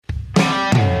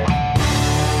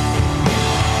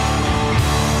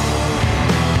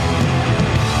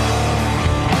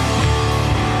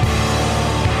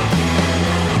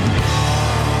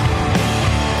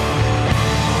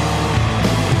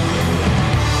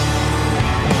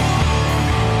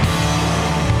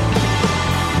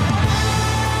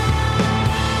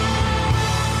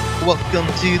Welcome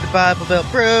to the Bible Belt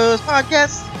Bros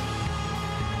podcast,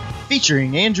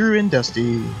 featuring Andrew and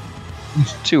Dusty.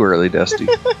 Too early, Dusty.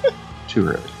 Too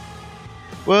early.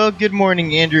 Well, good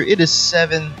morning, Andrew. It is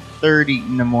 7:30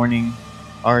 in the morning,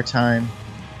 our time.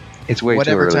 It's way too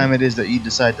Whatever early. time it is that you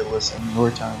decide to listen,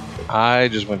 your time. I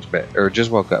just went to bed, or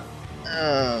just woke up.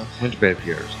 Went to bed a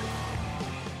few hours ago.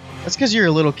 That's because you're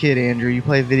a little kid, Andrew. You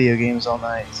play video games all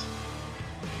night,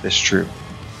 That's true.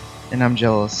 and I'm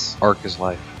jealous. Arc is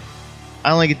life.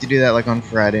 I only get to do that like on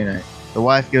Friday night. The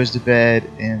wife goes to bed,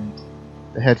 and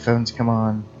the headphones come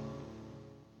on.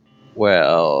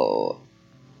 Well,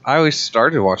 I always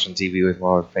started watching TV with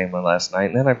my family last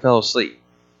night, and then I fell asleep.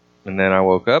 And then I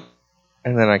woke up,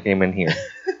 and then I came in here.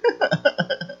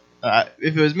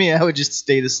 If it was me, I would just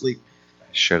stay asleep. I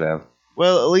should have.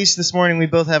 Well, at least this morning we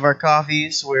both have our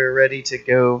coffees. We're ready to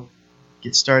go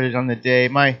get started on the day.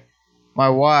 My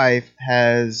wife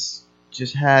has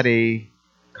just had a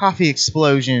coffee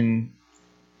explosion,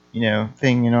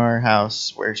 thing in our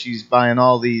house where she's buying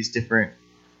all these different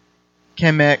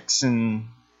Chemex and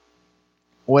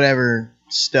whatever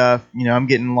stuff. I'm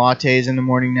getting lattes in the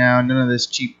morning now. None of this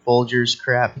cheap Folgers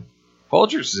crap.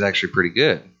 Folgers is actually pretty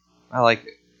good. I like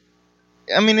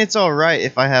it. I mean, it's all right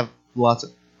if I have lots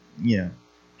of,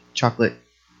 chocolate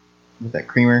with that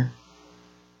creamer.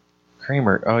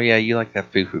 Creamer. Oh, yeah, you like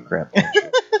that foo-foo crap, don't you?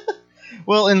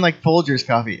 Well, in like Folgers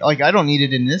coffee, like I don't need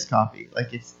it in this coffee.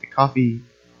 Like the coffee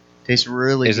tastes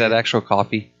really. Is good. that actual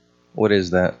coffee? What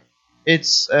is that?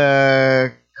 It's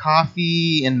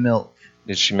coffee and milk.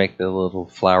 Did she make the little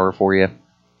flour for you?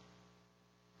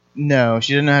 No,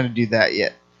 she doesn't know how to do that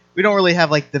yet. We don't really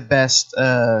have like the best.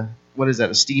 What is that?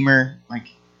 A steamer? Like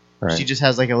Right. she just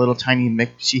has like a little tiny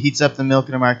mix. She heats up the milk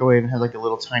in a microwave and has like a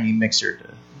little tiny mixer to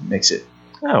mix it.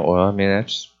 Oh, well, I mean,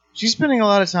 that's She's spending a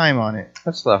lot of time on it.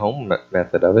 the home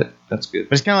method of it. That's good.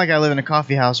 But it's kind of like I live in a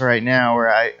coffee house right now where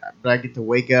I get to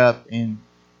wake up and,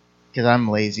 because I'm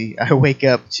lazy, I wake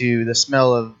up to the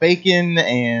smell of bacon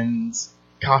and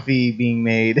coffee being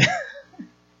made.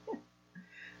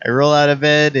 I roll out of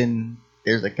bed and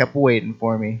there's a cup waiting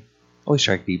for me. I wish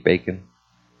I could eat bacon.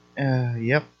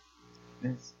 Yep.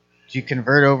 Did you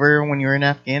convert over when you were in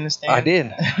Afghanistan? I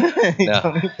did. You No.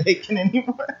 don't eat bacon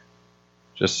anymore?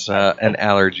 Just an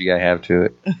allergy I have to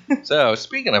it. So,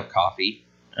 speaking of coffee,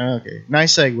 Okay.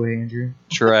 Nice segue, Andrew.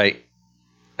 that's right.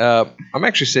 I'm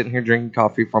actually sitting here drinking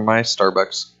coffee from my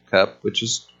Starbucks cup, which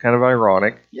is kind of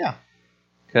ironic. Yeah.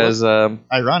 Because,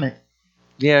 Ironic.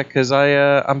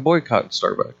 I'm boycotting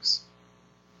Starbucks.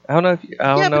 I don't know if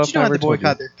I But you if don't I have ever to told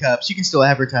boycott their cups. You can still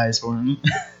advertise for them.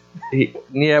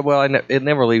 Yeah, well, it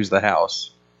never leaves the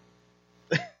house.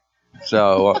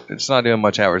 So, it's not doing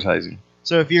much advertising.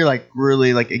 So if you're like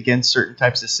really like against certain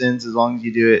types of sins, as long as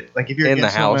you do it, like if you're In the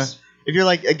against house. if you're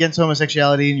like against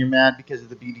homosexuality and you're mad because of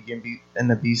the Beauty and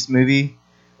the Beast movie,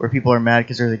 where people are mad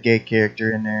because there's a gay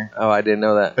character in there, Oh, I didn't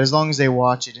know that. but as long as they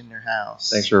watch it in their house,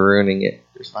 Thanks for ruining it.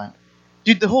 it's fine.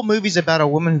 Dude, the whole movie's about a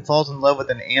woman who falls in love with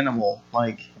an animal.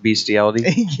 Like, Bestiality.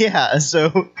 yeah.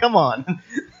 So come on.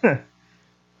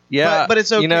 Yeah, but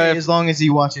it's okay you know, as long as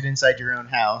you watch it inside your own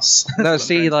house. No, That's what I'm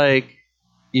see, trying to like,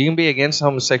 you can be against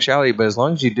homosexuality, but as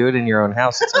long as you do it in your own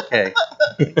house, it's okay.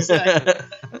 say.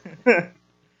 Exactly.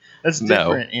 That's No.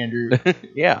 different, Andrew.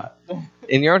 Yeah.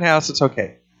 In your own house, it's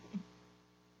okay.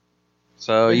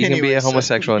 So you can be a Anyways,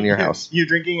 homosexual in your house. You're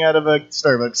drinking out of a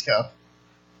Starbucks cup.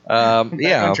 Back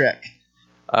Yeah. on track.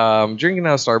 Drinking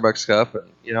out of Starbucks cup,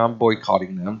 and, I'm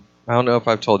boycotting them. I don't know if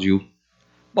I've told you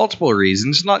multiple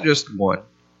reasons, not just one.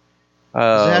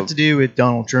 Does it have to do with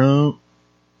Donald Trump?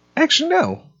 Actually,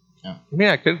 no. No. I mean,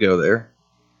 I could go there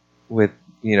with,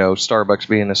 Starbucks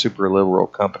being a super liberal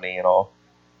company and all.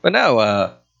 But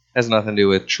no, has nothing to do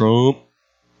with Trump.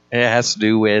 It has to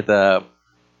do with,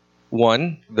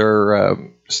 one, their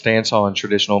stance on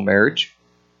traditional marriage.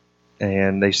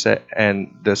 And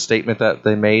and the statement that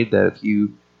they made that if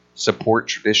you support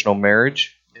traditional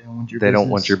marriage, they don't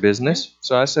want your business.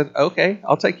 So I said, okay,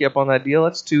 I'll take you up on that deal.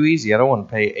 That's too easy. I don't want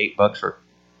to pay $8 for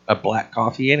a black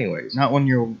coffee anyways. Not when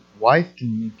your wife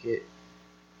can make it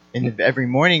every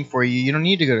morning for you. You don't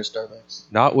need to go to Starbucks.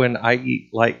 Not when I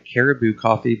like Caribou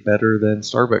coffee better than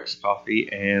Starbucks coffee,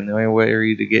 and the only way for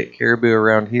you to get Caribou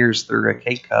around here is through a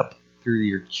K-Cup, through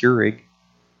your Keurig.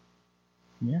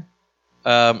 Yeah.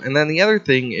 And then the other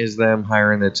thing is them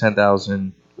hiring the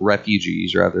 10,000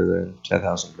 refugees rather than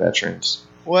 10,000 veterans.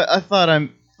 Well,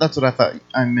 that's what I thought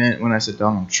I meant when I said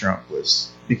Donald Trump, was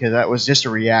because that was just a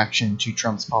reaction to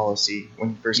Trump's policy when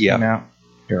he first came out.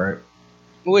 You're right.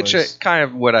 Which Was- is kind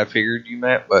of what I figured you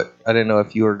meant, but I didn't know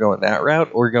if you were going that route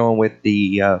or going with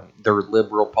the their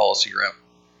liberal policy route.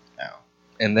 Oh.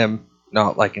 And them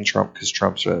not liking Trump because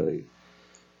Trump's a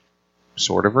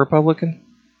sort of Republican.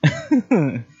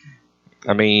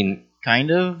 I mean,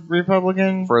 kind of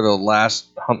Republican. for the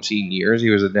last umpteen years, he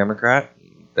was a Democrat.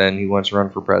 Then he wants to run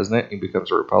for president. He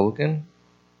becomes a Republican.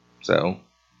 So,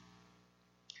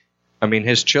 I mean,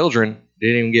 his children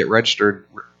didn't even get registered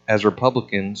as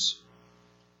Republicans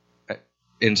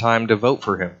in time to vote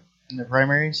for him. In the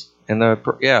primaries?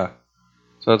 Yeah.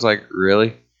 So it's like,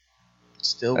 really?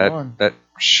 Still won. That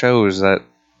shows that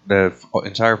the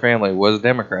entire family was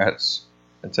Democrats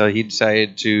until he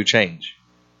decided to change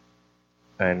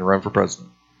and run for president.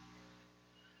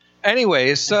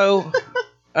 Anyways, so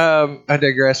I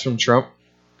digress from Trump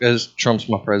because Trump's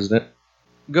my president.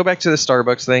 Go back to the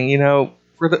Starbucks thing. You know,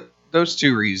 for those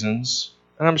two reasons,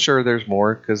 and I'm sure there's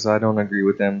more because I don't agree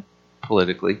with them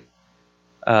politically.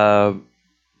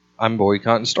 I'm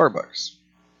boycotting Starbucks.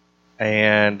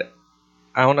 And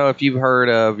I don't know if you've heard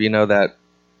of, that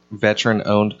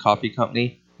veteran-owned coffee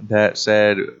company that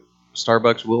said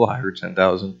Starbucks will hire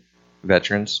 10,000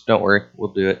 veterans. Don't worry,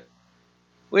 we'll do it.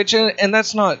 Which, and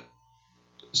that's not...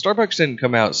 Starbucks didn't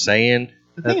come out saying...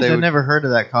 The thing is, I've never heard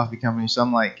of that coffee company, so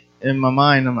I'm like, in my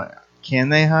mind, I'm like, can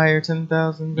they hire 10,000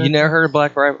 veterans? You never heard of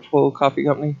Black Rifle Coffee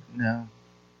Company? No.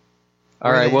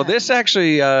 All right, well, this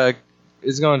actually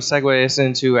is going to segue us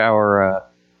into our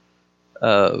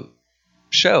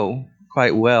show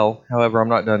quite well. However, I'm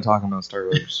not done talking about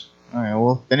Starbucks. All right,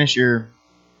 well, finish your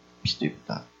stupid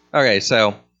thought. Okay,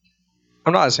 so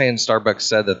I'm not saying Starbucks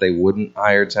said that they wouldn't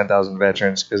hire 10,000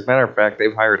 veterans, because matter of fact,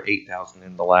 they've hired 8,000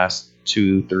 in the last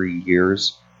 2-3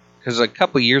 years. Because a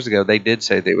couple of years ago, they did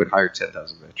say they would hire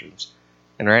 10,000 veterans.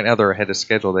 And right now, they're ahead of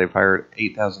schedule. They've hired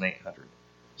 8,800.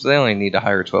 So they only need to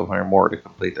hire 1,200 more to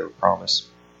complete their promise.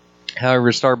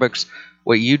 However, Starbucks,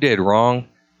 what you did wrong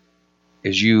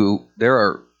is you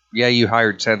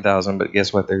hired 10,000, but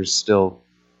guess what? There's still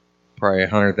probably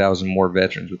 100,000 more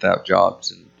veterans without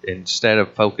jobs. And instead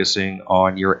of focusing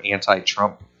on your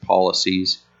anti-Trump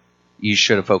policies, you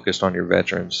should have focused on your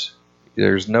veterans.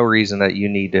 There's no reason that you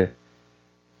need to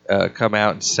come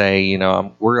out and say,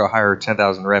 we're going to hire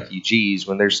 10,000 refugees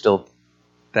when there's still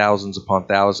thousands upon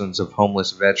thousands of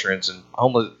homeless veterans and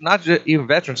not just even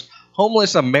veterans,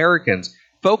 homeless Americans.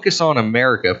 Focus on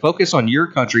America. Focus on your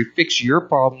country. Fix your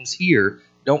problems here.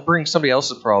 Don't bring somebody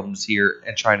else's problems here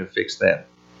and try to fix them.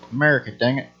 America,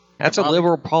 dang it. That's a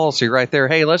liberal policy right there.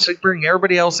 Hey, let's bring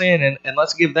everybody else in and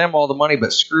let's give them all the money,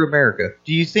 but screw America.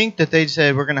 Do you think that they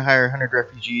said we're going to hire 100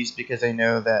 refugees because they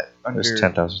know that under... There's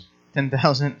 10,000.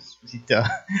 10,000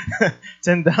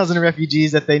 10,000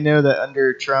 refugees that they know that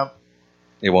under Trump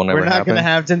it will never happen. We're not going to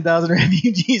have 10,000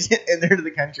 refugees enter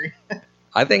the country.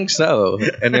 I think so.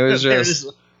 And it was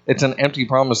it's an empty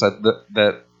promise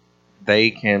that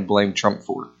they can blame Trump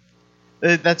for.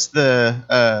 That's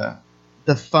the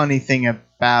funny thing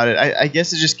about it. I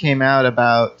guess it just came out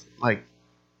about like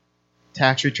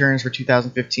tax returns for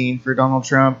 2015 for Donald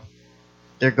Trump.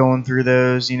 They're going through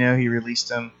those, he released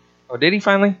them. Oh, did he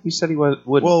finally? He said he would.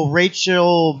 Well,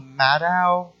 Rachel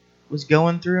Maddow was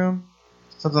going through them,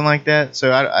 something like that.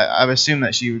 So I've assumed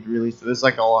that she would release it. It was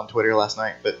like all on Twitter last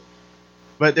night,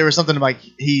 but there was something like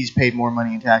he's paid more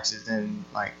money in taxes than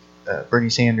like Bernie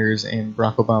Sanders and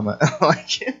Barack Obama.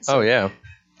 Oh yeah,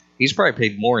 he's probably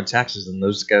paid more in taxes than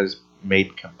those guys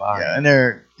made combined. Yeah, and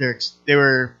they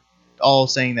were all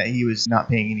saying that he was not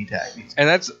paying any taxes.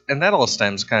 And that all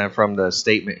stems kind of from the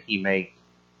statement he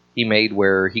made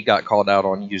where he got called out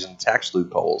on using tax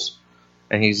loopholes.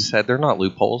 And he said, they're not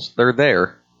loopholes. They're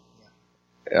there.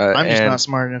 I'm just not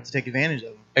smart enough to take advantage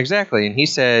of them. Exactly. And he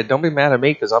said, don't be mad at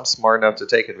me because I'm smart enough to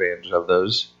take advantage of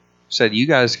those. He said, you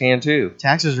guys can too.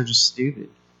 Taxes are just stupid.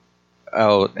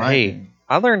 Oh, hey,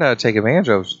 I learned how to take advantage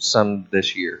of some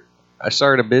this year. I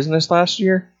started a business last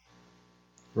year.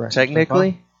 Right.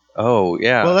 Technically. Oh,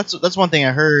 yeah. Well, that's one thing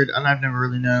I heard, and I've never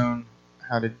really known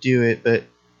how to do it, but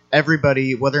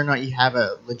everybody, whether or not you have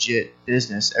a legit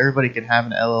business, everybody can have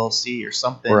an LLC or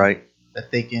something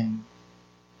that they can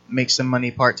make some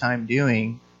money part-time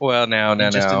doing. Well, no.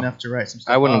 Just enough to write some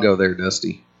stuff I wouldn't go there,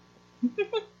 Dusty.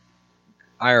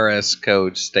 IRS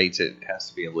code states it has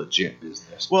to be a legit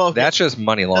business. Well, okay. That's just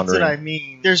money laundering. That's what I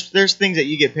mean. There's things that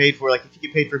you get paid for, like if you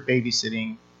get paid for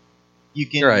babysitting, you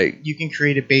can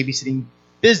create a babysitting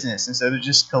business instead of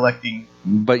just collecting.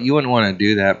 But you wouldn't want to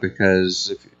do that because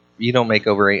if you don't make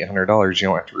over $800, you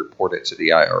don't have to report it to the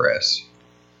IRS.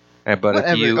 But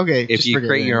if you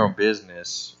create your own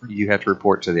business, you have to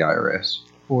report to the IRS.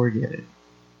 Forget it.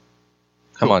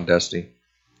 Come on, Dusty.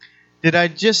 Did I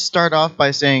just start off by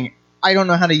saying I don't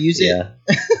know how to use it? Yeah.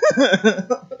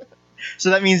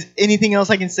 So that means anything else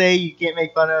I can say you can't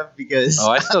make fun of because Oh,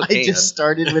 I still can. just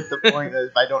started with the point that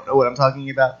if I don't know what I'm talking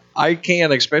about, I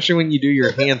can, especially when you do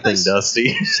your hand thing,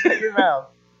 Dusty. shut your mouth.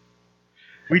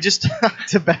 We just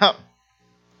talked about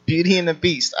Beauty and the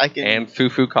Beast. I can And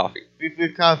Fufu Coffee.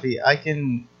 Fufu Coffee. I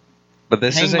can But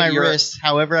this hang isn't my your wrist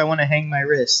however I want to hang my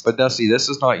wrist. But Dusty, this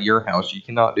is not your house. You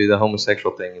cannot do the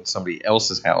homosexual thing in somebody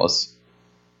else's house.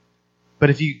 But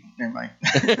if you never mind.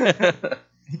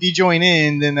 If you join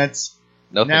in, then that's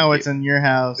No, now thank it's in your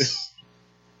house.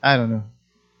 I don't know.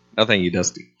 No, thank you,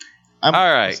 Dusty. All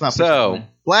right, so-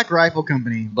 Black Rifle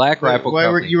Company. Black Rifle Why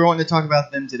Company. you were wanting to talk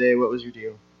about them today? What was your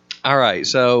deal? All right,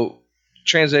 so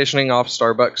transitioning off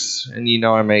Starbucks, and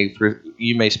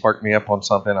you may spark me up on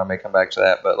something. I may come back to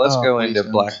that, but let's Oh, go please into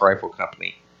don't. Black Rifle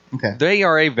Company. Okay. They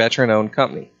are a veteran-owned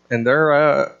company, and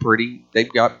they're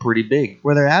they've got pretty big.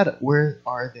 Where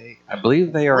are they? I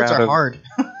believe they are Words out are of. hard.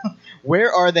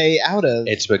 Where are they out of?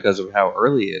 It's because of how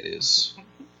early it is,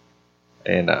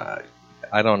 and I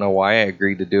don't know why I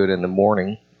agreed to do it in the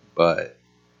morning, but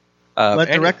Let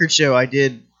the record show I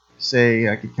did say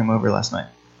I could come over last night.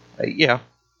 Yeah,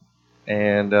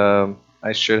 and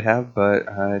I should have, but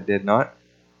I did not.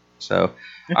 So,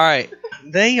 all right,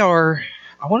 they are.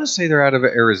 I want to say they're out of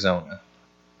Arizona.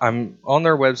 I'm on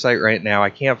their website right now.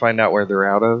 I can't find out where they're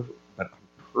out of, but I'm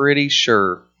pretty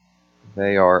sure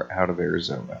they are out of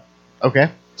Arizona.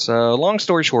 Okay. So, long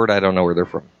story short, I don't know where they're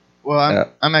from.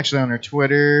 Well, I'm actually on their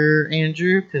Twitter,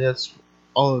 Andrew, because that's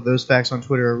all of those facts on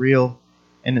Twitter are real,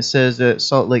 and it says that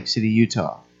Salt Lake City,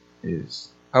 Utah, is.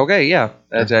 Okay, yeah,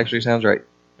 that actually sounds right.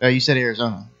 You said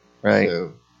Arizona, Right.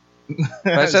 So.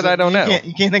 But I said I don't know.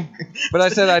 You can't. But I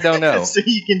said I don't know. So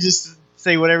you can just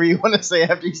say whatever you want to say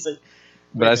after you say.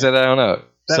 But I said I don't know.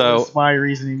 That So, was my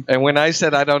reasoning. and when I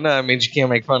said I don't know, it means you can't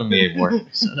make fun of me anymore.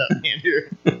 Shut up, Andrew.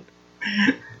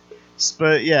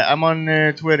 But yeah, I'm on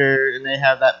their Twitter, and they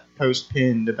have that post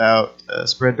pinned about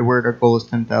spread the word. Our goal is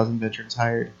 10,000 veterans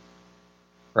hired.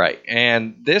 Right.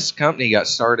 And this company got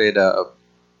started.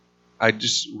 I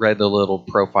just read the little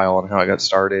profile on how it got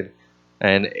started.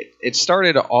 And it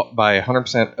started by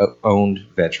 100% owned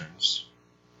veterans.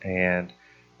 And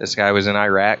this guy was in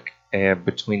Iraq. And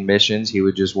between missions, he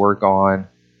would just work on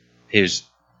his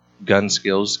gun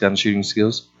shooting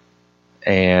skills,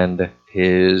 and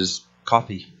his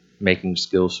coffee making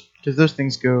skills. Because those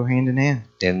things go hand in hand.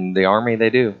 In the Army,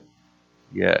 they do.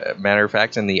 Yeah. Matter of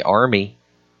fact, in the Army,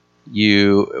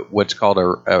 what's called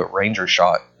a ranger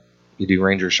shot. You do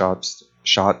ranger shots,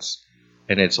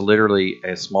 and it's literally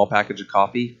a small package of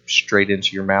coffee straight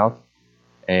into your mouth,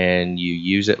 and you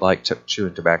use it like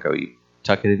chewing tobacco. You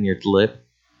tuck it in your lip,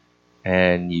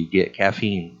 and you get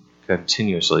caffeine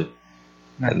continuously,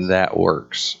 Nice. and that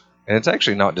works. And it's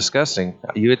actually not disgusting.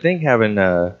 You would think having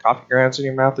coffee grounds in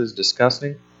your mouth is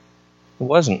disgusting. It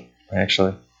wasn't,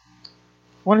 actually. I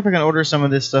wonder if I can order some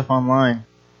of this stuff online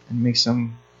and make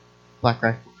some Black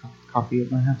Rifle coffee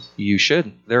at my house. You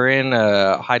should. They're in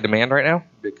high demand right now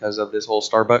because of this whole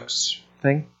Starbucks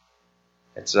thing.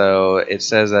 And so it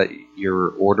says that your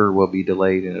order will be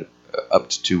delayed in up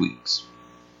to 2 weeks.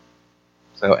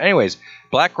 So anyways,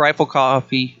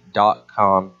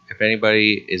 blackriflecoffee.com. If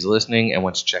anybody is listening and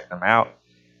wants to check them out,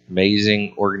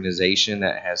 amazing organization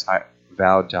that has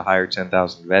vowed to hire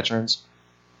 10,000 veterans.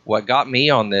 What got me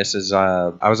on this is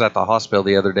I was at the hospital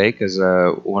the other day because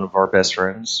one of our best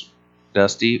friends,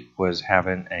 Dusty, was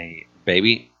having a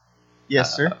baby.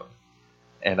 Yes, sir.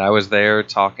 And I was there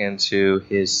talking to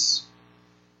his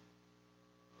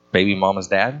baby mama's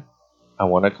dad. I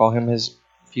want to call him his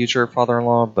future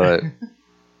father-in-law, but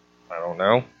I don't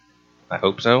know. I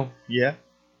hope so. Yeah.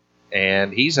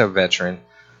 And he's a veteran,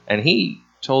 and he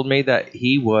told me that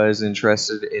he was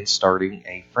interested in starting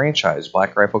a franchise,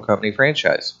 Black Rifle Company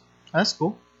franchise. That's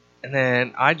cool. And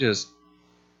then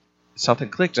something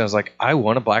clicked, and I was like, I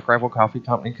want a Black Rifle Coffee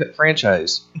Company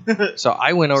franchise. So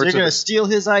I went over So you're to going to steal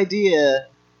his idea.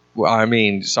 Well, I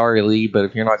mean, sorry, Lee, but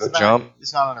if you're not going to jump...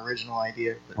 It's not an original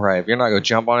idea. But. Right, if you're not going to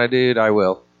jump on it, dude, I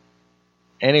will.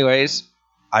 Anyways,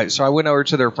 I went over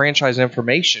to their franchise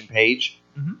information page,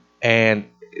 and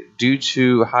due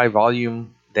to high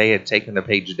volume, they had taken the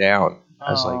page down.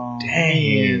 I was like,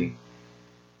 dang. Man.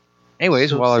 Anyways,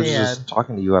 So while I was sad. just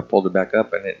talking to you, I pulled it back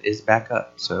up, and it is back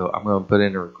up. So I'm going to put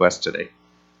in a request today.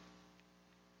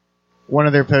 One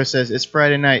of their posts says, it's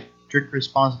Friday night. Drink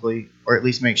responsibly, or at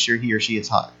least make sure he or she is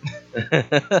hot.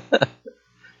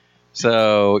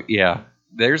 So, yeah.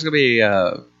 There's going to be...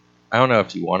 I don't know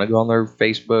if you want to go on their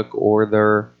Facebook or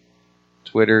their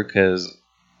Twitter, because...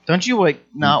 Don't you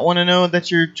not want to know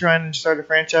that you're trying to start a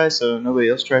franchise so nobody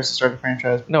else tries to start a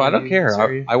franchise? No, I don't in care. this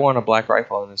area? I want a Black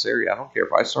Rifle in this area. I don't care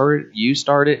if I start it, you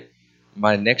start it.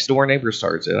 my next door neighbor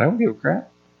starts it. I don't give a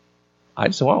crap. I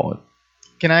just want one.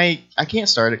 I can't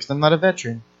start it because I'm not a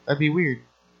veteran. That'd be weird.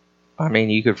 I mean,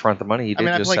 you could front the money. You did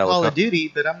I just play sell Call a of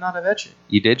Duty, but I'm not a veteran.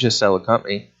 You did just sell a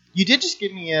company. You did just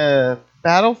give me a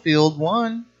Battlefield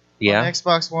 1 Yeah. on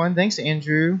Xbox One. Thanks,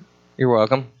 Andrew. You're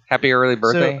welcome. Happy early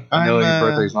birthday. So, I know I'm,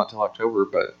 your birthday's not till October,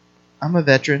 but I'm a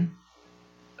veteran.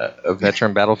 a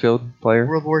veteran Battlefield player.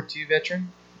 World War II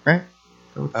veteran, right?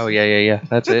 Oh yeah.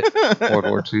 That's it. World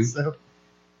War II. So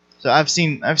I've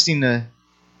seen the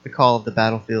call of the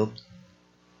battlefield.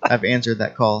 I've answered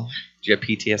that call. Do you have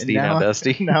PTSD And now,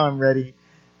 Dusty? Now I'm ready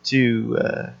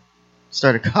to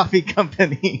start a coffee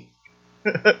company.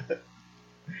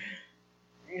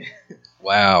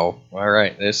 Wow. All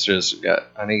right. This just got.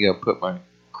 I need to go put my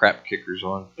crap kickers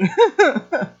on.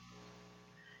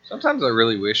 Sometimes I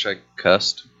really wish I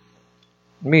cussed.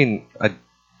 I mean, I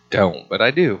don't, but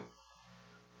I do.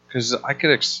 Because I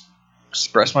could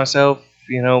express myself,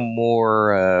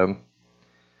 more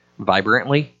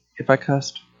vibrantly if I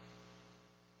cussed.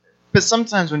 But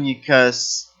sometimes when you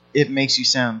cuss, it makes you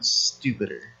sound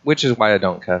stupider. Which is why I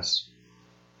don't cuss.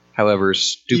 However,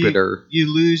 stupider.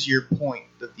 You lose your point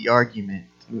of the argument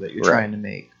that you're trying to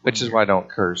make. Which is why I don't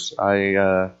curse.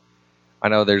 I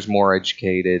know there's more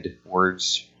educated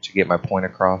words to get my point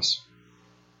across.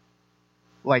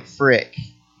 Like frick.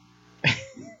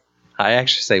 I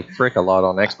actually say frick a lot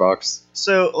on Xbox.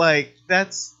 So,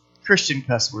 that's Christian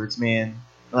cuss words, man.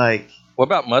 What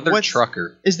about mother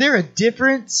trucker? Is there a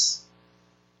difference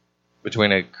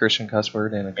between a Christian cuss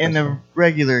word and a cuss word? A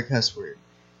regular cuss word?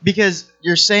 Because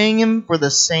you're saying them for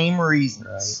the same reasons,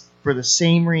 right. For the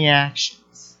same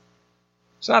reactions.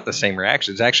 It's not the same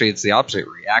reactions. Actually, it's the opposite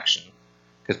reaction.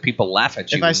 Because people laugh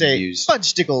at you if I say, you use fudge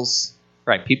stickles.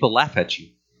 Right, people laugh at you.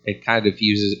 It kind of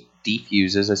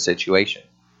defuses a situation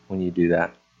when you do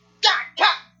that.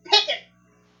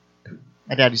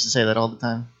 My dad used to say that all the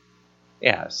time.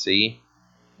 Yeah, see?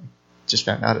 Just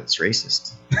found out it's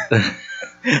racist.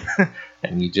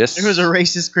 And you just... It was a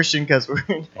racist Christian cuss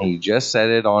word. And you just said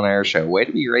it on our show. Way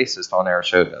to be racist on our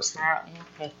show, Dusty.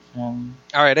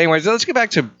 Alright, anyways, let's get back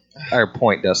to our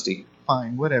point, Dusty.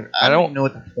 Fine, whatever. I don't know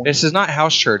what the point is. This is not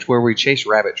house church where we chase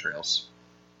rabbit trails.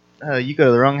 You go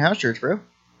to the wrong house church, bro.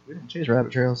 We don't chase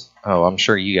rabbit trails. Oh, I'm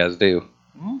sure you guys do.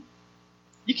 Hmm?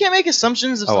 You can't make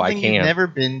assumptions of something you've never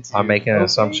been to. I'm making an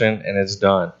assumption, and it's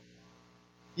done.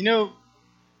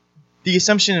 The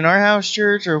assumption in our house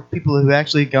church, or people who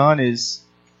actually gone, is,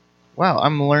 wow,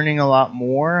 I'm learning a lot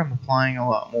more. I'm applying a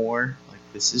lot more.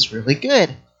 This is really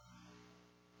good.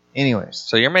 Anyways.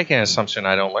 So you're making an assumption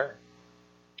I don't learn.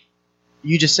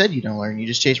 You just said you don't learn. You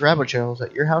just chase rabbit trails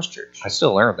at your house church. I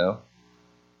still learn, though.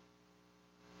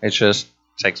 It just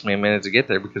takes me a minute to get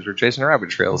there because we're chasing rabbit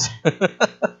trails.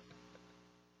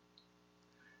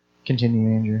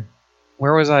 Continue, Andrew.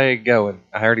 Where was I going?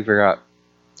 I already forgot.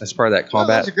 That's part of that combat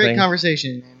That's a great thing.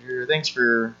 conversation, Andrew. Thanks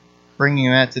for bringing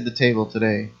that to the table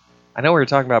today. I know we were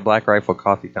talking about Black Rifle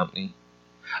Coffee Company.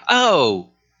 Oh!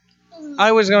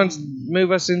 I was going to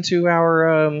move us into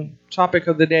our topic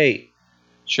of the day.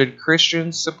 Should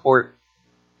Christians support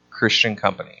Christian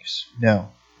companies? No.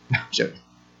 I'm joking.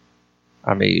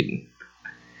 I mean,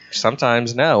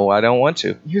 sometimes no, I don't want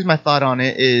to. Here's my thought on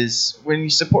it is when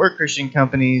you support Christian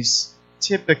companies,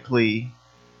 typically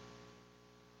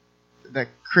the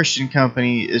Christian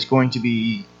company is going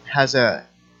to has a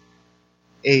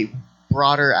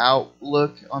broader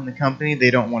outlook on the company.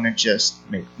 They don't want to just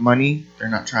make money. They're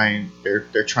not trying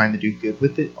they're trying to do good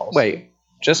with it also. Wait,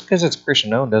 just because it's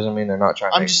Christian owned doesn't mean they're not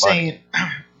trying to make money. I'm just saying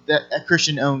that a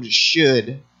Christian owned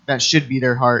should be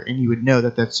their heart, and you would know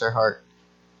that that's their heart.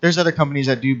 There's other companies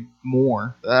that do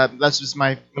more. That's just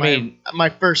my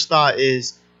first thought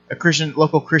is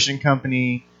local Christian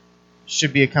company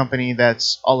should be a company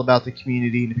that's all about the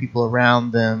community and the people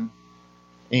around them.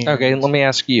 And okay, let me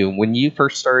ask you. When you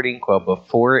first started Inkwell,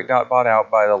 before it got bought out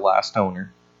by the last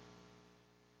owner,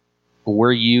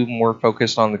 were you more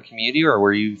focused on the community or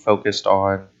were you focused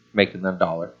on making them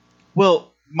 $1?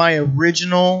 Well, my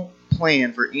original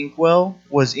plan for Inkwell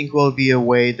was Inkwell would be a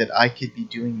way that I could be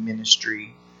doing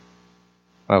ministry.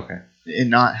 Okay. And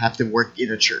not have to work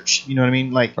in a church. You know what I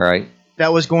mean? Right.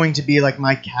 That was going to be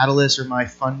my catalyst or my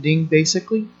funding,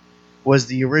 basically. Was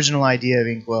the original idea of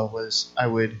Inkwell was I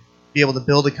would be able to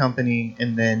build a company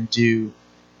and then do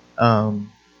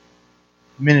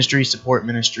support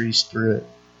ministries through it.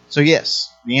 So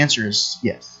yes, the answer is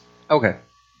yes. Okay.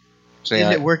 So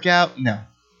did it work out? No.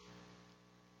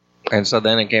 And so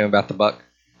then it came about the buck.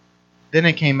 Then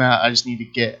it came out. I just need to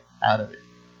get out of it.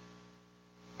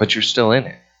 But you're still in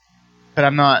it. But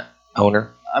I'm not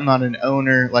owner. I'm not an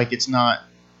owner. It's not.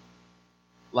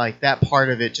 like that part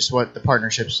of it, just what the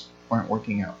partnerships weren't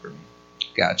working out for me.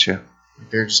 Gotcha. I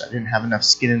didn't have enough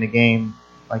skin in the game.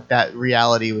 Like that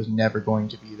reality was never going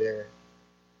to be there.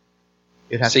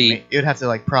 It would have to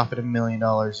like profit $1 million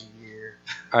a year.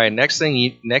 All right. Next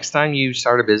time you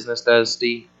start a business,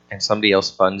 Dusty, and somebody else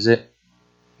funds it,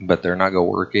 but they're not gonna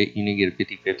work it, you need to get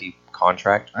a 50-50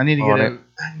 contract. I need to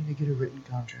get a written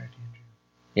contract, Andrew.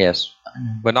 Yes,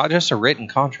 but not just a written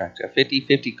contract, a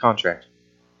 50-50 contract.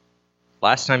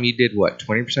 Last time you did what?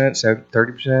 20%,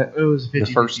 30%? It was a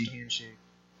 50-50 handshake.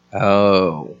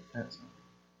 Oh.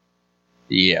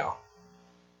 Yeah.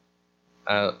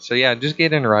 So yeah, just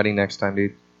get in writing next time,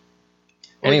 dude.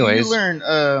 Well, Anyways, you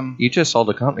learn. You just sold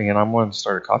a company, and I'm wanting to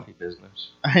start a coffee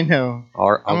business. I know.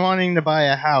 I'm wanting to buy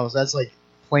a house. That's like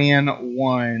plan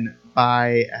 1: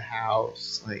 buy a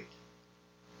house. Like,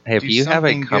 hey, if you have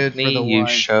a company, you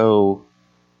show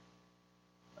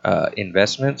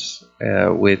investments,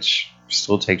 which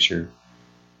still takes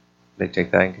they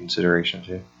take that in consideration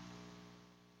too.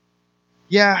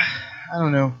 Yeah, I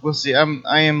don't know. We'll see.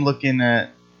 I am looking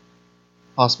at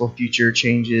possible future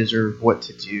changes or what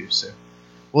to do. So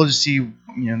we'll just see.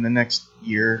 In the next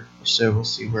year or so, we'll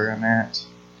see where I'm at.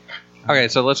 Okay,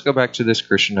 so let's go back to this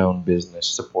Christian-owned business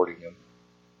supporting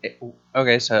them.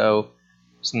 Okay, so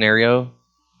scenario,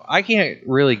 I can't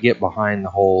really get behind the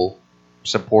whole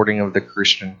supporting of the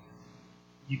Christian.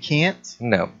 You can't?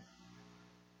 No.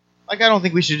 Like, I don't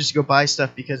think we should just go buy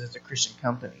stuff because it's a Christian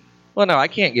company. Well, no, I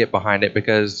can't get behind it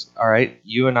because, all right,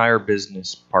 you and I are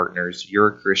business partners. You're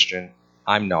a Christian.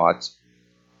 I'm not.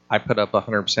 I put up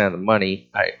 100% of the money.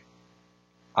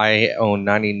 I own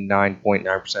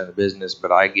 99.9% of the business,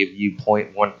 but I give you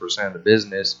 0.1% of the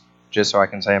business just so I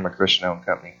can say I'm a Christian-owned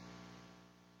company.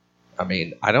 I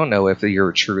mean, I don't know if you're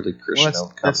a truly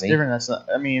Christian-owned company. That's different. That's not.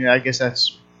 I mean, I guess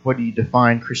that's what do you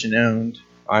define Christian-owned?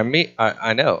 I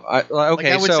know.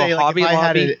 Okay, so say, Hobby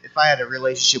Lobby. If I had a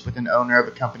relationship with an owner of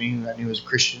a company who I knew was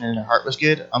Christian and their heart was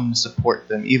good, I'm going to support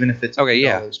them, even if it's okay.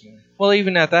 Yeah. More. Well,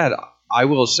 even at that, I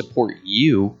will support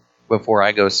you before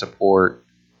I go support,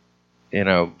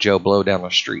 Joe Blow down the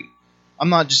street. I'm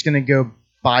not just going to go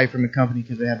buy from a company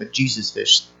because they have a Jesus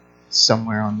fish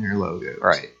somewhere on their logo.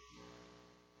 Right.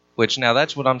 Which now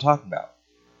that's what I'm talking about.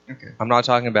 Okay. I'm not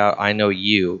talking about I know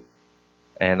you,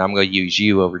 and I'm going to use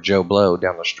you over Joe Blow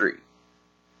down the street.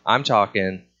 I'm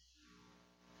talking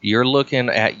you're looking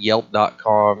at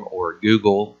Yelp.com or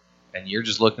Google, and you're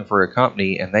just looking for a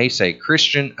company, and they say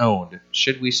Christian owned.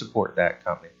 Should we support that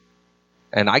company?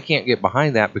 And I can't get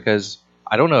behind that because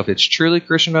I don't know if it's truly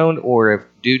Christian owned or if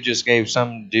dude just gave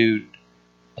some dude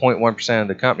 0.1% of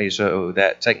the company so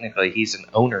that technically he's an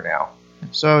owner now.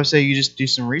 So I would say you just do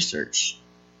some research.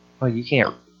 Well, you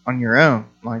can't. On your own.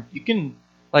 Like, you can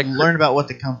learn about what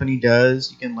the company does.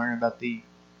 You can learn about the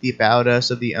about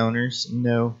us of the owners.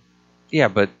 Yeah,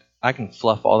 but I can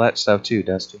fluff all that stuff too,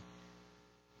 Dusty.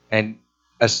 And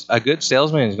a good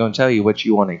salesman is going to tell you what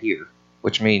you want to hear,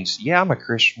 which means, yeah, I'm a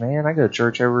Christian man. I go to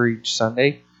church every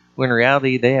Sunday. When in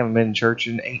reality, they haven't been in church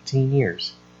in 18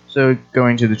 years. So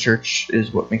going to the church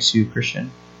is what makes you a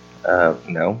Christian?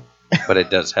 No, but it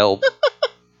does help.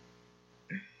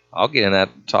 I'll get in that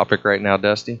topic right now,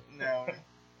 Dusty. No.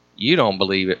 You don't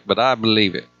believe it, but I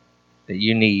believe it. That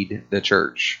you need the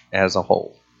church as a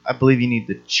whole. I believe you need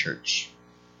the church.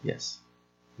 Yes.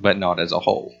 But not as a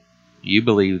whole. You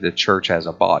believe the church as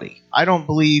a body. I don't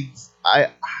believe...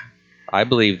 I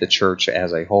believe the church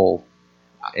as a whole,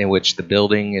 in which the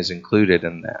building is included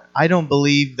in that. I don't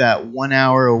believe that 1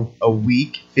 hour a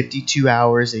week, 52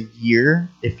 hours a year,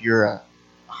 if you're a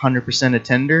 100%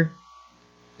 attender,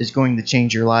 is going to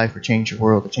change your life or change your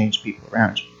world or change people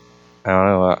around you. I don't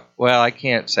know. Well, I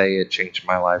can't say it changed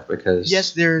my life because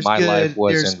life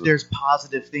wasn't. There's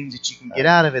positive things that you can get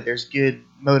out of it. There's good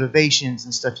motivations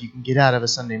and stuff you can get out of a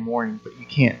Sunday morning, but you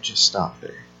can't just stop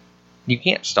there. You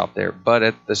can't stop there, but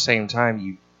at the same time,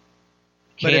 you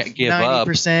can't give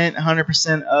 90%,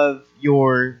 100% of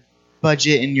your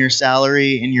budget and your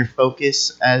salary and your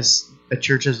focus as a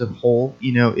church as a whole,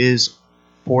 is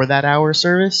for that hour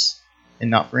service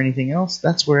and not for anything else.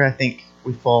 That's where I think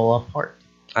we fall apart.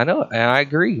 I know, and I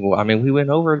agree. Well, I mean, we went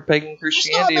over pagan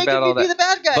Christianity about all that. Be the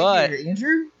bad guy here,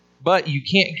 Andrew. But you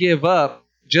can't give up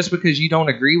just because you don't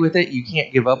agree with it. You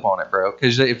can't give up on it, bro.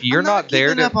 Because if you're not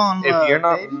there to, if you're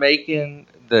not making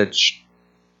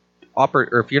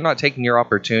or if you're not taking your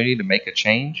opportunity to make a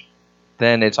change,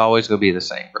 then it's always going to be the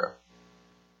same, bro.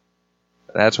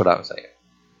 That's what I was saying.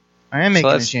 I am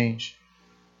making a change.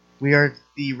 We are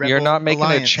the Rebel You're not making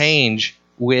Alliance. A change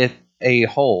with a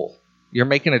whole. You're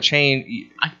making a change.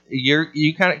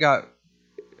 You kind of got,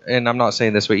 and I'm not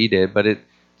saying this what you did, but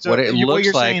it's So what it what looks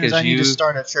you're like saying is I need to you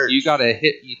start a church. you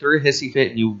threw a hissy fit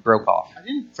and you broke off. I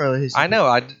didn't throw his. I know.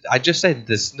 I just said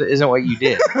this isn't what you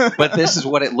did, but this is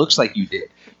what it looks like you did.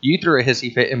 You threw a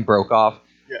hissy fit and broke off.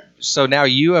 Yeah. So now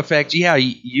you affect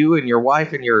you and your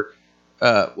wife and your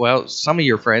some of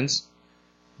your friends,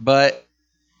 but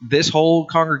this whole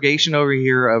congregation over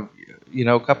here of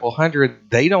a couple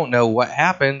hundred, they don't know what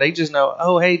happened. They just know,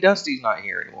 oh hey, Dusty's not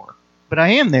here anymore. But I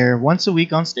am there once a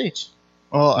week on stage.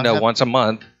 Well, No, once a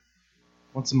month.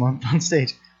 Once a month on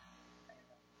stage.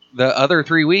 The other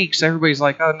 3 weeks, everybody's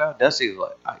like, oh no, Dusty.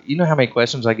 You know how many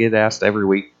questions I get asked every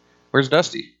week? Where's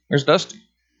Dusty? Where's Dusty?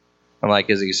 I'm like,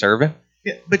 is he serving?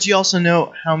 Yeah, but you also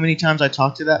know how many times I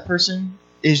talk to that person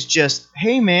is just,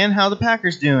 hey man, how the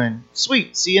Packers doing?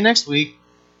 Sweet, see you next week.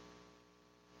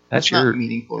 That's not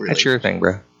meaningful. That's your thing,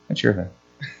 bro. That's your thing.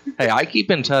 Hey, I keep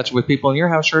in touch with people in your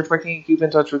house church. Why can't you keep in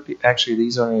touch with people? Actually,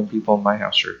 these aren't even people in my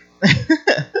house church.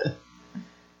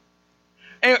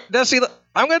 Hey, Dusty,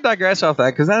 I'm going to digress off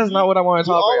that because that is not what I want to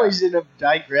talk about. You always end up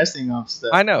digressing off stuff.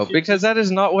 I know, because that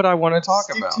is not what I want to talk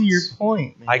about. Stick to your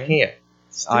point, man. I can't.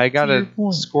 I got to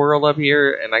squirrel up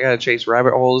here and I got to chase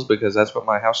rabbit holes because that's what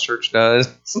my house church does.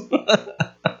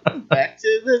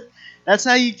 That's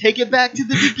how you take it back to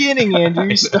the beginning, Andrew.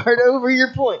 You start over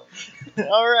your point.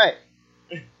 All right.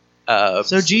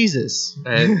 So Jesus.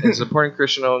 and supporting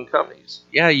Christian-owned companies.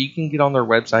 Yeah, you can get on their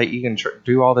website. You can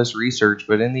do all this research,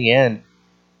 but in the end,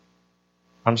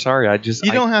 I'm sorry.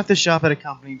 You don't have to shop at a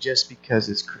company just because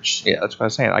it's Christian. Yeah, that's what I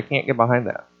was saying. I can't get behind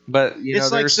that. But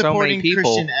it's like there's so many people.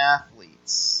 Christian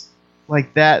athletes,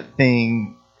 like that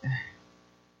thing.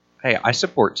 Hey, I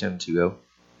support Tim Tebow.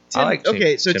 I like Tim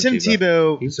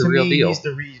Tebow. He's the real deal. He's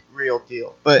the real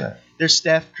deal. But there's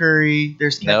Steph Curry.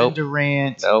 There's Kevin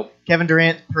Durant. Nope. Kevin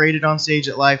Durant paraded on stage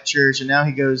at Life Church, and now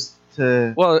he goes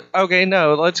to. Well, okay,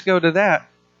 no, let's go to that.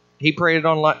 He paraded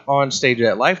on stage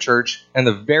at Life Church, and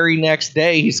the very next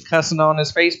day he's cussing on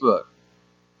his Facebook.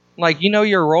 Like,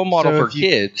 you're a role model for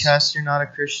kids. Cuss, you're not a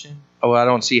Christian. Oh, I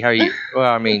don't see how you.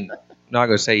 Well, I mean, I'm not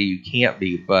gonna say you can't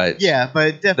be, but yeah,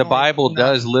 but definitely the Bible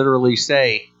does literally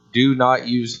say, "Do not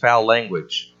use foul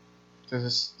language." Does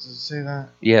it say that?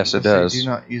 Yes, it does. Do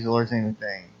not use the Lord's name in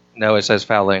vain. No, it says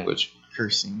foul language.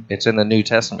 Cursing. It's in the New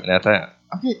Testament at that.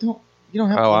 Okay, you don't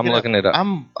have to. Oh, I'm looking it up.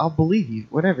 I'll believe you.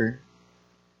 Whatever.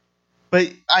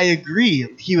 But I agree.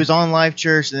 He was on Life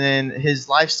Church, and then his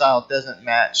lifestyle doesn't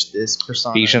match this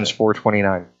persona. Ephesians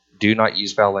 4:29. Do not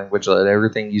use foul language. Let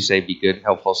everything you say be good and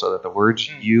helpful, so that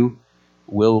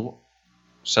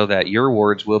so that your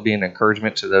words will be an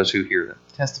encouragement to those who hear them.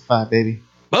 Testify, baby.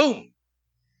 Boom.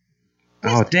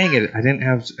 Oh, dang it! I didn't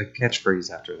have a catchphrase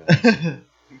after that.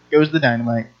 Goes the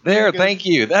dynamite. There, thank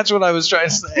you. That's what I was trying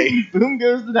to say. Boom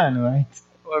goes the dynamite.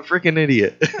 What a freaking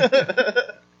idiot.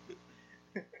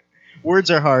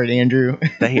 Words are hard, Andrew.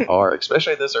 They are,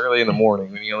 especially this early in the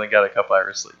morning when you only got a couple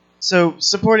hours sleep. So,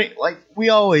 supporting, like, we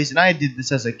always, and I did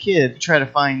this as a kid, try to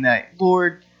find that,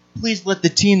 Lord, please let the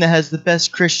team that has the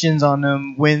best Christians on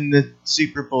them win the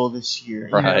Super Bowl this year.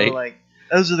 Right.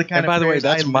 Those are the kind of prayers. By the way,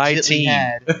 that's my team.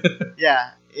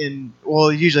 Yeah.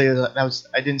 Usually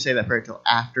I didn't say that prayer until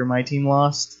after my team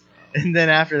lost. And then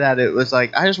after that, it was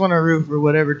like, I just want to root for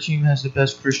whatever team has the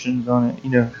best Christians on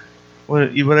it.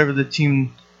 Whatever the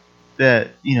team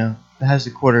that has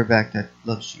the quarterback that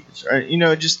loves Jesus,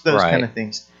 or just those kind of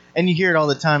things. And you hear it all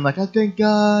the time, like I thank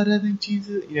God, I thank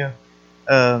Jesus. You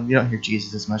don't hear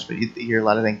Jesus as much, but you hear a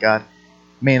lot of thank God,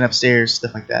 man upstairs,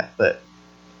 stuff like that. But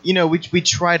we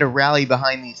try to rally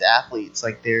behind these athletes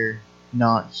like they're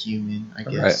not human, I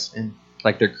guess, and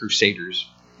like they're crusaders.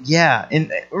 Yeah,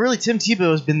 and really, Tim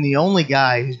Tebow has been the only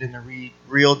guy who's been the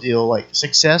real deal, like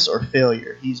success or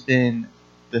failure. He's been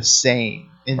the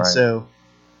same, and so.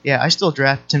 Yeah, I still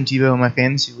draft Tim Tebow in my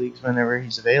fantasy leagues whenever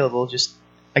he's available. Just,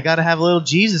 I got to have a little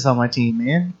Jesus on my team,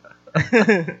 man.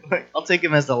 I'll take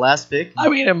him as the last pick. I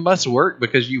mean, it must work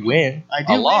because you win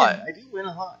a lot. I do win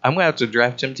a lot. I'm going to have to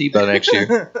draft Tim Tebow next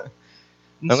year.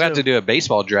 I'm going to have to do a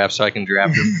baseball draft so I can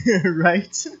draft him.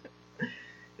 Right.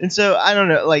 And so, I don't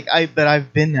know, but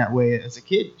I've been that way as a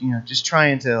kid, just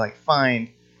trying to, find.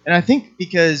 And I think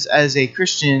because as a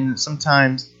Christian,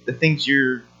 sometimes the things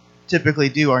you're typically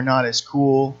do are not as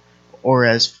cool or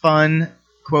as fun,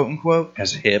 quote unquote,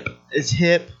 as hip,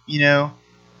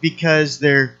 because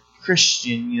they're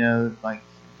Christian,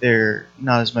 they're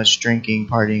not as much drinking,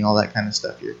 partying, all that kind of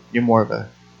stuff. You're more of a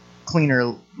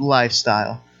cleaner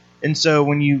lifestyle. And so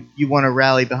when you want to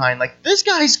rally behind, this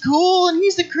guy's cool and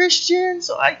he's a Christian,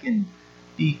 so I can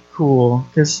be cool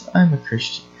because I'm a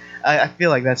Christian. I feel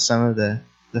like that's some of the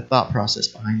thought process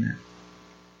behind that.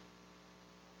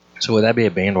 So would that be a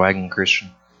bandwagon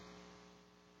Christian?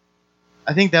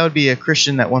 I think that would be a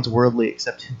Christian that wants worldly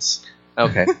acceptance.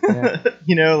 Okay. Yeah,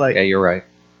 Yeah, you're right.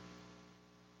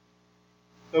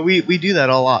 But we do that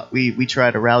a lot. We try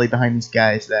to rally behind these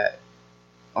guys that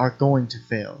are going to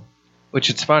fail. Which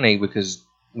it's funny because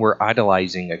we're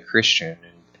idolizing a Christian,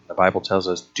 and the Bible tells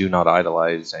us do not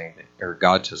idolize anything, or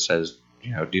God just says,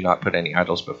 do not put any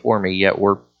idols before me. Yet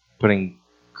we're putting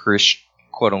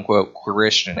quote unquote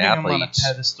Christian Putting them on a athletes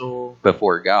pedestal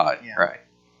before God. Yeah. Right?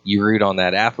 You root on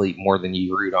that athlete more than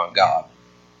you root on God.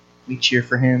 We cheer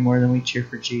for him more than we cheer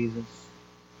for Jesus.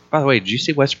 By the way, did you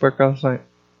see Westbrook last night?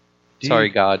 Sorry,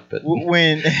 God, but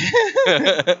When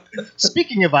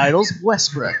speaking of idols,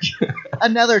 Westbrook,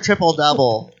 another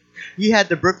triple-double. He had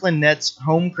the Brooklyn Nets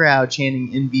home crowd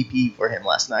chanting MVP for him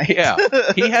last night. yeah,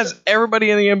 he has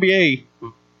everybody in the NBA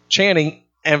chanting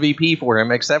MVP for him,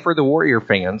 except for the Warrior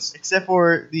fans. Except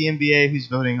for the NBA, who's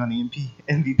voting on the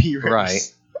MVP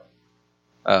race.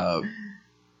 Right.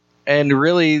 And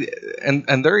really,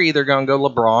 and they're either going to go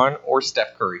LeBron or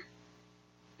Steph Curry.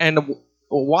 And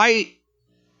why?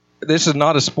 This is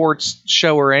not a sports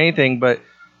show or anything, but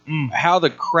how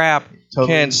the crap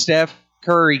can Steph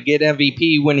Curry get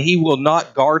MVP when he will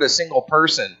not guard a single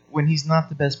person? When he's not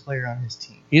the best player on his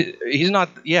team. He's not,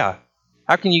 yeah.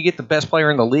 How can you get the best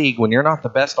player in the league when you're not the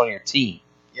best on your team?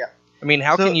 Yeah. I mean,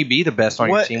 how can you be the best on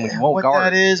your team when you won't guard? What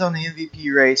that is on the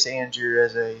MVP race, Andrew,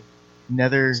 as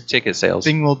another ticket sales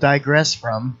thing we'll digress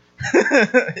from,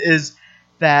 is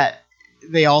that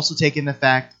they also take into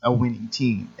fact a winning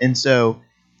team. And so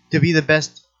to be the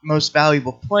best, most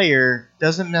valuable player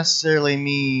doesn't necessarily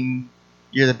mean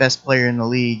you're the best player in the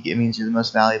league. It means you're the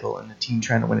most valuable in the team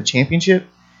trying to win a championship.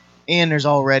 And there's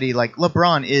already,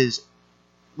 LeBron is...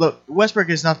 Look, Westbrook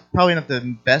is probably not the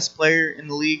best player in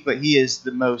the league, but he is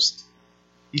the most...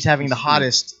 He's having the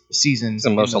hottest season. He's the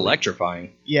most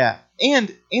electrifying. Yeah.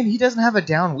 And he doesn't have a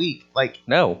down week.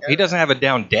 No, he doesn't have a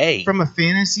down day. From a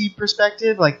fantasy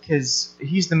perspective, because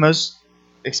he's the most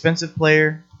expensive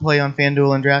player to play on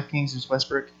FanDuel and DraftKings is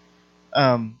Westbrook.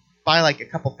 By a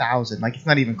couple thousand. It's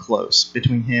not even close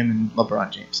between him and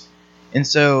LeBron James. And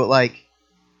so,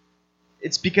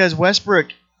 it's because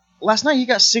Westbrook, last night he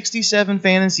got 67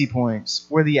 fantasy points,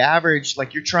 where the average,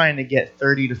 you're trying to get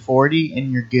 30 to 40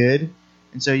 and you're good.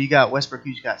 And so you got Westbrook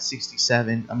who's got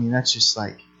 67. I mean, that's just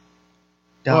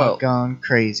doggone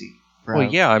crazy, bro.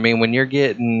 Well, yeah, I mean, when you're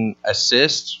getting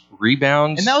assists,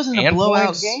 rebounds, and that was in a blowout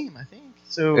points, game, I think.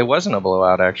 So it wasn't a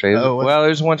blowout, actually. Oh, it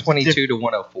was 122 to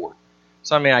 104.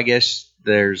 So, I mean, I guess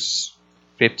there's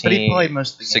 15, but he played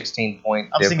most of the game. 16 point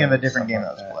I was thinking of a different game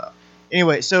that was a blowout.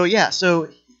 Anyway, so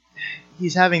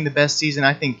he's having the best season.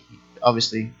 I think,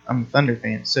 obviously, I'm a Thunder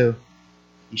fan, so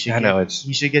he should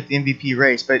get the MVP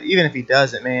race. But even if he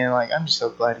doesn't, man, I'm just so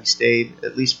glad he stayed,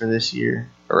 at least for this year.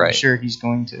 Right. I'm sure he's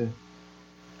going to,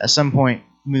 at some point,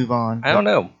 move on. I don't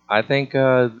know. I think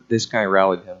this guy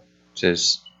rallied him to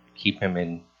keep him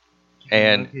in.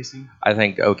 And OKC. I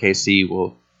think OKC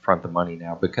will front the money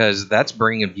now because that's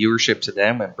bringing viewership to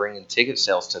them and bringing ticket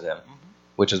sales to them,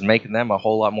 which is making them a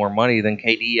whole lot more money than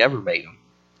KD ever made them.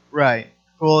 Right.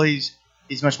 Well, he's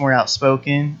much more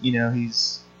outspoken.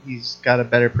 He's got a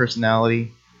better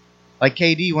personality. Like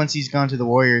KD, once he's gone to the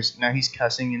Warriors, now he's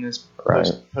cussing in his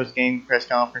post-game press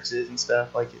conferences and stuff.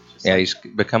 It's just he's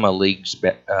become a league's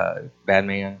bad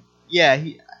man. Yeah,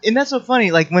 and that's so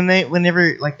funny.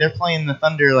 Whenever they're playing the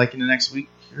Thunder, in the next week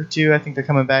or two, I think they're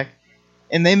coming back,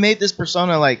 and they made this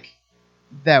persona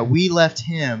that we left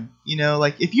him.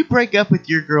 If you break up with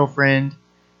your girlfriend,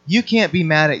 you can't be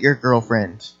mad at your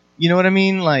girlfriend. You know what I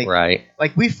mean? Right.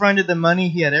 We fronted the money.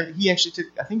 He actually took.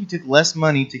 I think he took less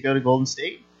money to go to Golden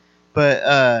State,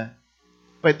 but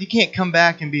you can't come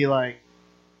back and be like,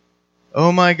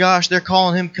 oh my gosh, they're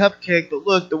calling him Cupcake, but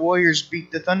look, the Warriors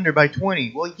beat the Thunder by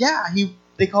 20. Well, yeah,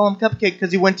 they call him Cupcake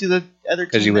because he went to the other team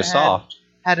because he was soft.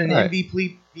 Had an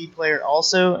MVP player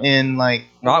also, and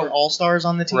not all-stars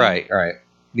on the team. Right.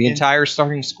 The entire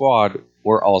starting squad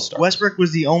were all-stars. Westbrook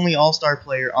was the only all-star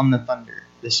player on the Thunder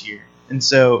this year. And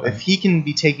so if he can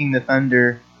be taking the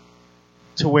Thunder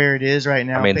to where it is right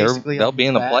now, I mean, they'll be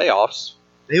in the playoffs.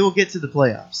 They will get to the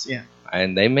playoffs, yeah.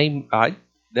 And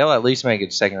they'll at least make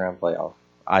it second-round playoff,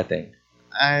 I think.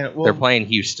 They're playing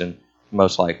Houston,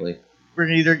 most likely. We're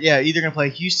either going to play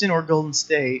Houston or Golden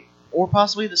State, or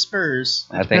possibly the Spurs.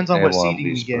 It depends on what seeding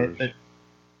we get. But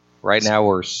right now,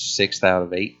 we're 6th out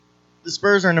of 8. The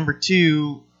Spurs are number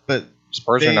 2, but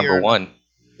Spurs are number 1.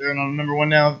 They're on number 1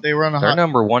 now. They were on They're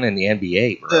number 1 in the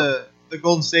NBA, bro. The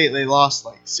Golden State, they lost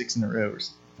 6 in a row or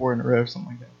 4 in a row or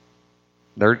something like that.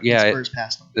 The Spurs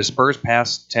passed them. The Spurs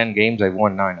passed 10 games. They've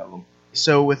won 9 of them.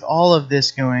 So with all of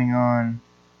this going on,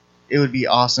 it would be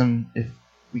awesome if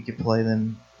we could play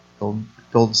them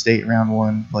Golden State round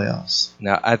 1 playoffs.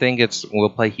 Now, I think we'll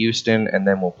play Houston, and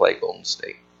then we'll play Golden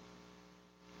State.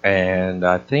 And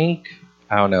I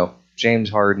don't know.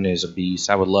 James Harden is a beast.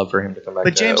 I would love for him to come back.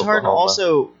 But James Harden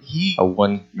also a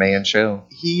one-man show.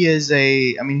 He is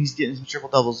he's getting some triple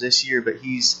doubles this year, but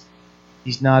he's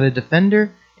not a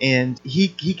defender, and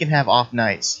he can have off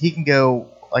nights. He can go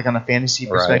like on a fantasy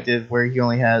perspective where he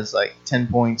only has like 10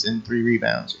 points and 3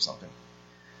 rebounds or something.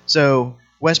 So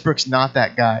Westbrook's not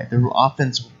that guy. The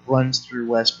offense runs through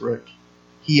Westbrook.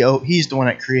 He's the one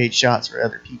that creates shots for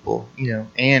other people,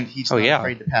 and he's not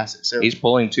afraid to pass it. So he's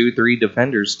pulling 2-3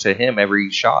 defenders to him every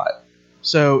shot.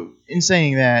 So in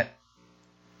saying that,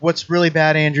 what's really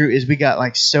bad, Andrew, is we got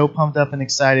like so pumped up and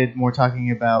excited more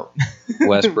talking about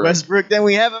Westbrook than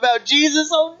we have about Jesus.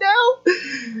 Oh no,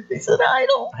 he's an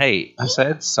idol. Hey, I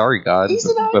said sorry, God,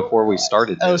 before we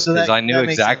started this, because I knew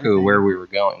exactly where we were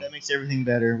going. That makes everything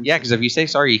better. Yeah, because if you say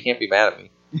sorry, you can't be mad at me.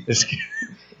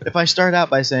 If I start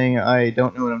out by saying I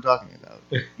don't know what I'm talking about,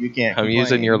 you can't. I'm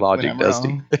using your logic,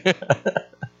 Dusty.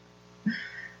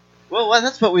 Well,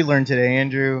 that's what we learned today,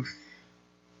 Andrew.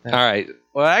 All right.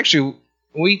 Well, actually,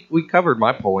 we covered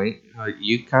my point.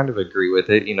 You kind of agree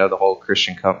with it. The whole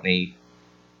Christian company.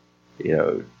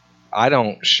 I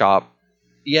don't shop.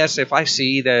 Yes, if I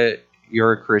see that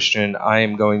you're a Christian, I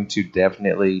am going to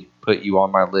definitely put you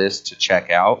on my list to check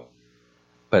out.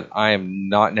 But I am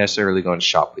not necessarily going to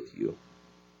shop with you.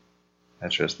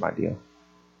 That's just my deal.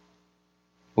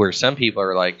 Where some people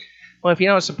are like, well, if you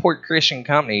don't support Christian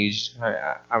companies,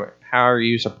 how are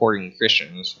you supporting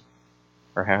Christians?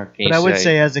 Or how can you But I would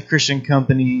say as a Christian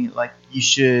company, like, you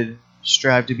should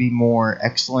strive to be more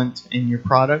excellent in your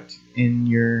product, in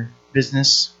your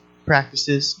business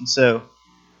practices. And so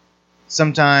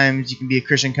sometimes you can be a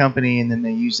Christian company and then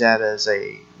they use that as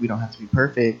we don't have to be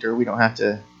perfect, or we don't have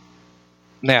to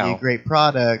be a great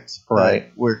product, right?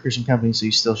 But we're a Christian company, so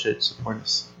you still should support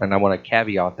us. And I want to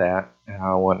caveat that, and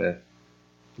I want to,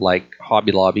 like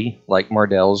Hobby Lobby, like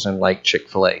Mardell's, and like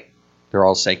Chick-fil-A. They're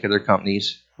all secular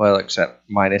companies, well, except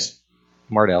minus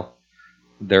Mardell.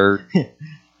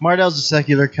 Mardell's a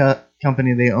secular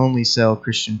company. They only sell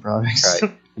Christian products.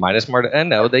 Right. Minus Mardell. And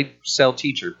no, they sell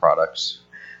teacher products.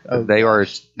 They are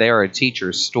a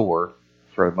teacher's store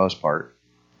for the most part.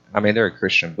 I mean, they're a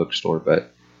Christian bookstore,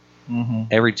 but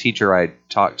every teacher I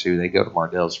talk to, they go to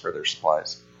Mardell's for their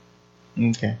supplies.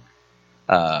 Okay.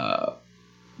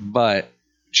 But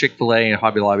Chick-fil-A and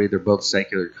Hobby Lobby, they're both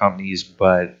secular companies,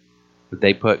 but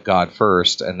they put God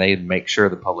first, and they make sure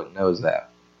the public knows that.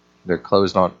 They're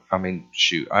closed on, I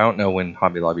don't know when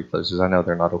Hobby Lobby closes. I know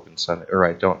they're not open Sunday, or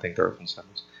I don't think they're open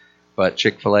Sundays. But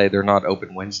Chick-fil-A, they're not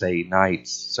open Wednesday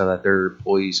nights so that their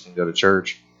employees can go to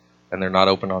church. And they're not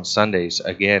open on Sundays,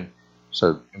 again,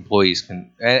 so employees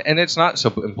can, and it's not so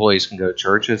employees can go to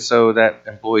church, it's so that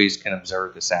employees can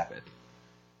observe the Sabbath.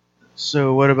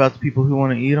 So what about the people who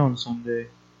want to eat on Sunday?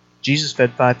 Jesus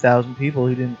fed 5,000 people.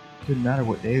 He didn't matter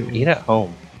what day it was. Eat at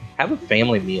home. Have a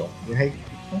family meal. Right?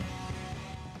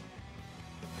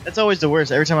 That's always the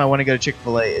worst. Every time I want to go to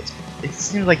Chick-fil-A, it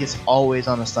seems like it's always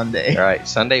on a Sunday. All right,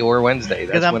 Sunday or Wednesday.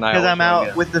 That's when I'm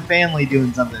out with the family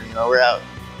doing something. We're out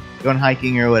going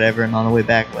hiking or whatever, and on the way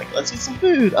back, like, let's eat some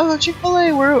food. Oh,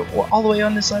 Chick-fil-A, we're all the way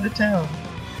on this side of town.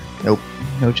 Nope,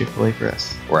 no Chick-fil-A for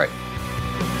us. Right.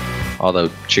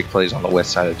 Although Chick-fil-A's on the west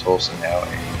side of Tulsa now,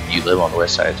 and you live on the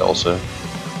west side of Tulsa.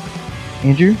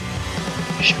 Andrew?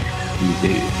 You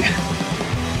do.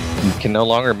 You can no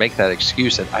longer make that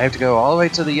excuse that I have to go all the way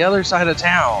to the other side of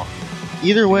town.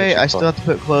 Either way, I still have to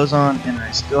put clothes on, and I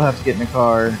still have to get in the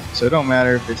car, so it don't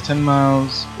matter if it's 10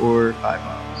 miles or 5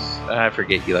 miles. I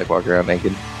forget you like walking around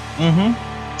naked.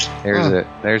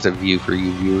 There's a view for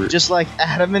you viewers. Just like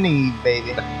Adam and Eve, baby.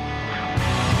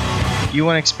 You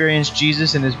want to experience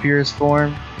Jesus in his purest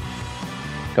form?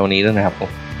 Don't eat an apple.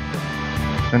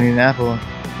 Don't eat an apple.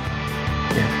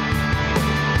 Yeah.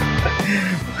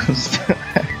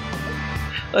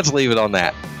 Let's leave it on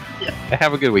that. Yeah.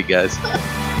 Have a good week, guys.